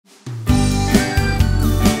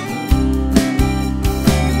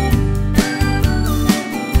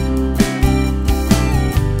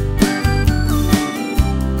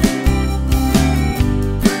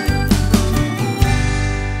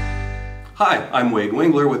Hi, I'm Wade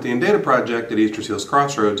Wingler with the InData project at Easter Seals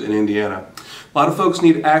Crossroads in Indiana. A lot of folks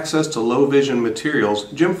need access to low vision materials.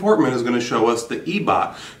 Jim Fortman is going to show us the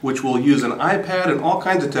eBot, which will use an iPad and all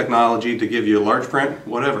kinds of technology to give you a large print,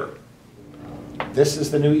 whatever. This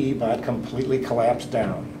is the new eBot, completely collapsed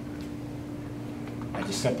down. I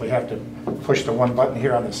just simply have to push the one button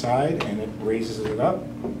here on the side and it raises it up.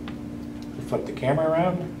 Flip the camera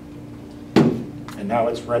around and now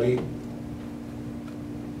it's ready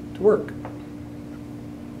to work.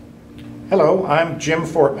 Hello, I'm Jim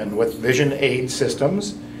Fortman with Vision Aid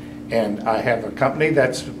Systems, and I have a company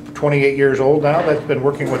that's 28 years old now that's been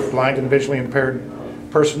working with blind and visually impaired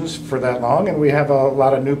persons for that long, and we have a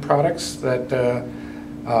lot of new products that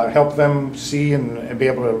help them see and be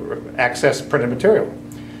able to access printed material.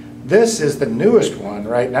 This is the newest one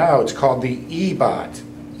right now. It's called the eBot.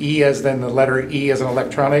 E as in the letter E as in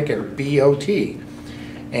electronic and B-O-T.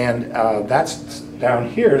 And that's down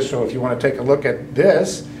here, so if you want to take a look at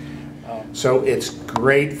this, so it's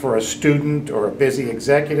great for a student or a busy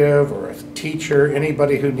executive or a teacher,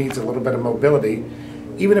 anybody who needs a little bit of mobility.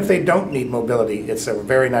 Even if they don't need mobility, it's a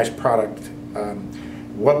very nice product.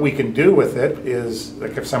 What we can do with it is,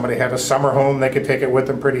 like if somebody had a summer home, they could take it with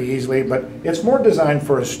them pretty easily, but it's more designed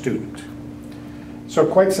for a student. So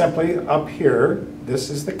quite simply, up here, this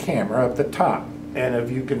is the camera up the top, and if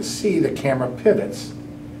you can see, the camera pivots.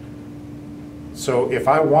 So if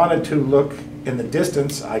I wanted to look in the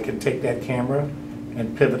distance, I can take that camera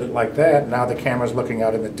and pivot it like that. Now the camera's looking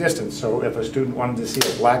out in the distance. So if a student wanted to see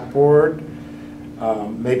a blackboard,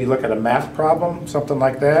 maybe look at a math problem, something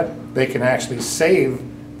like that, they can actually save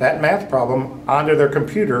that math problem onto their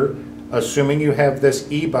computer, assuming you have this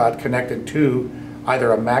eBot connected to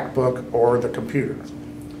either a MacBook or the computer.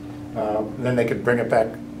 Then they could bring it back,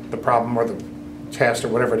 the problem or the test or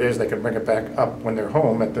whatever it is, they can bring it back up when they're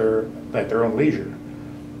home at their own leisure.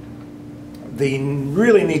 The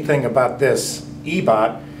really neat thing about this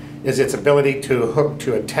eBot is its ability to hook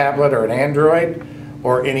to a tablet or an Android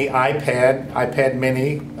or any iPad, iPad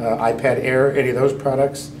mini, iPad Air, any of those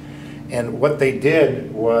products. And what they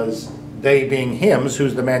did was, they being HIMS,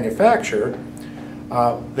 who's the manufacturer,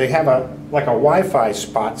 they have like a Wi-Fi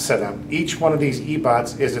spot set up. Each one of these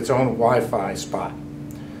eBots is its own Wi-Fi spot.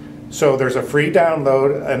 So there's a free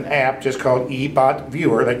download, an app just called eBot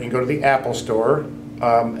Viewer that you can go to the Apple Store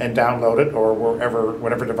and download it, or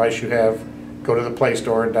whatever device you have, go to the Play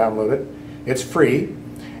Store and download it. It's free,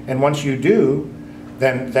 and once you do,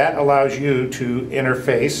 then that allows you to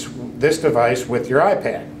interface this device with your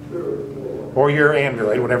iPad or your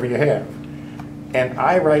Android, whatever you have. And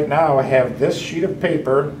I right now have this sheet of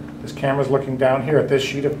paper, this camera's looking down here at this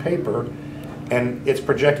sheet of paper, and it's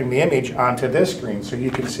projecting the image onto this screen. So you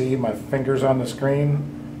can see my fingers on the screen,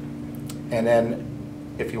 and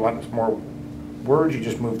then if you want more words, you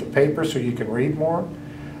just move the paper so you can read more.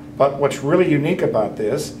 But what's really unique about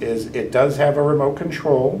this is it does have a remote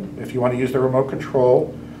control. If you want to use the remote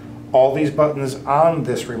control, all these buttons on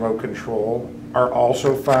this remote control are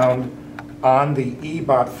also found on the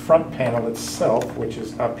eBot front panel itself, which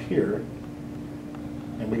is up here.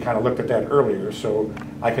 And we kind of looked at that earlier. So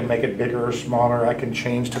I can make it bigger or smaller. I can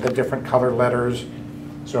change to the different color letters.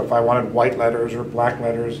 So if I wanted white letters or black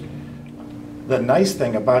letters. The nice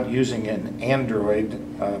thing about using an Android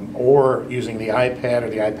or using the iPad or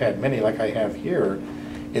the iPad mini like I have here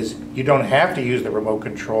is you don't have to use the remote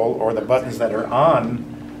control or the buttons that are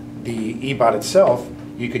on the eBot itself.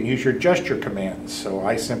 You can use your gesture commands. So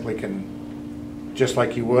I simply can, just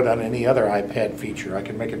like you would on any other iPad feature, I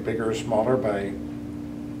can make it bigger or smaller by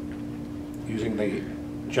using the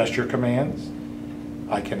gesture commands.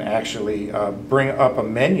 I can actually bring up a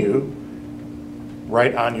menu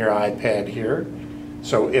right on your iPad here.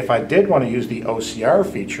 So if I did want to use the OCR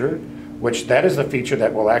feature, which that is the feature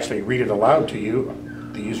that will actually read it aloud to you,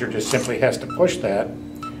 the user just simply has to push that.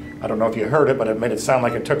 I don't know if you heard it, but it made it sound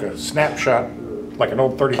like it took a snapshot, like an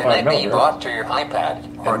old 35 millimeter. Connect eBot to your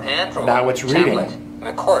iPad or Android now it's reading. Tablet.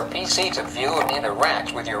 Record PC to view and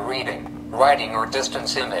interact with your reading, writing, or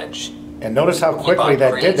distance image. And notice how quickly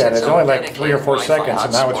that did that. It's only like 3 or 4 seconds,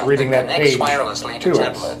 and now it's reading that page to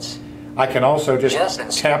us. I can also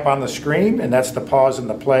just tap on the screen, and that's the pause and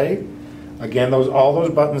the play. Again, all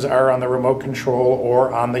those buttons are on the remote control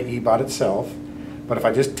or on the eBot itself. But if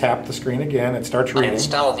I just tap the screen again, it starts reading.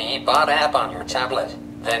 Install the eBot app on your tablet,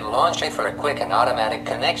 then launch it for a quick and automatic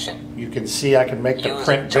connection. You can see I can make the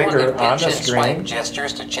print bigger on the screen,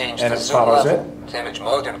 gestures to change and the it zoom follows level, image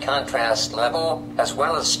mode and contrast level, as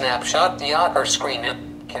well as snapshot the other screen.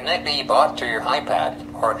 Connect the eBot to your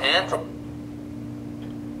iPad or Android.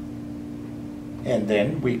 And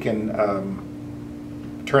then we can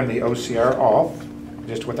turn the OCR off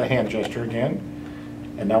just with a hand gesture again.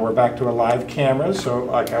 And now we're back to a live camera, so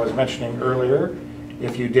like I was mentioning earlier,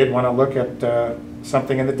 if you did want to look at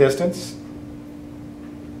something in the distance,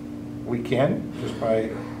 we can, just by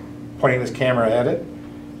pointing this camera at it,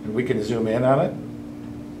 and we can zoom in on it.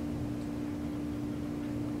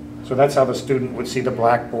 So that's how the student would see the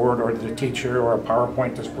blackboard or the teacher or a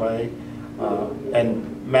PowerPoint display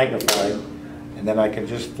and magnified. And then I can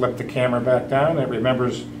just flip the camera back down. It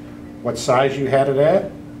remembers what size you had it at,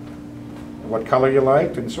 what color you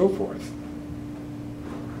liked, and so forth.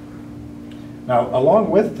 Now, along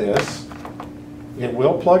with this, it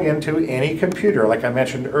will plug into any computer. Like I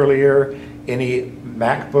mentioned earlier, any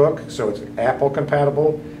MacBook, so it's Apple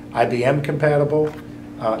compatible, IBM compatible.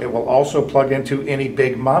 It will also plug into any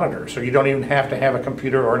big monitor, so you don't even have to have a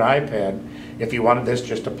computer or an iPad. If you wanted this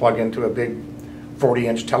just to plug into a big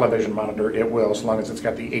 40-inch television monitor, it will, as long as it's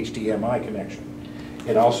got the HDMI connection.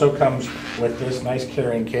 It also comes with this nice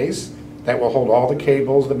carrying case that will hold all the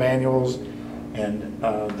cables, the manuals, and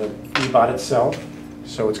the e-bot itself.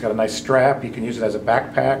 So it's got a nice strap. You can use it as a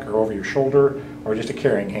backpack or over your shoulder or just a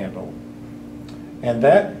carrying handle. And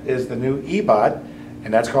that is the new e-bot,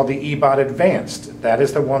 and that's called the e-bot Advanced. That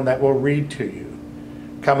is the one that will read to you.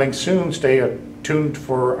 Coming soon, stay tuned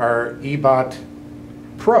for our e-bot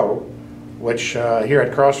Pro, which here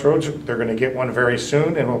at Crossroads, they're going to get one very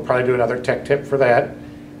soon, and we'll probably do another tech tip for that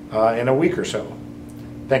in a week or so.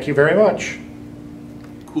 Thank you very much.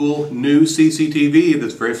 Cool new CCTV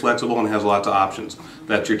that's very flexible and has lots of options.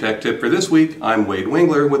 That's your tech tip for this week. I'm Wade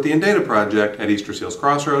Wingler with the Indata Project at Easter Seals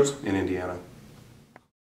Crossroads in Indiana.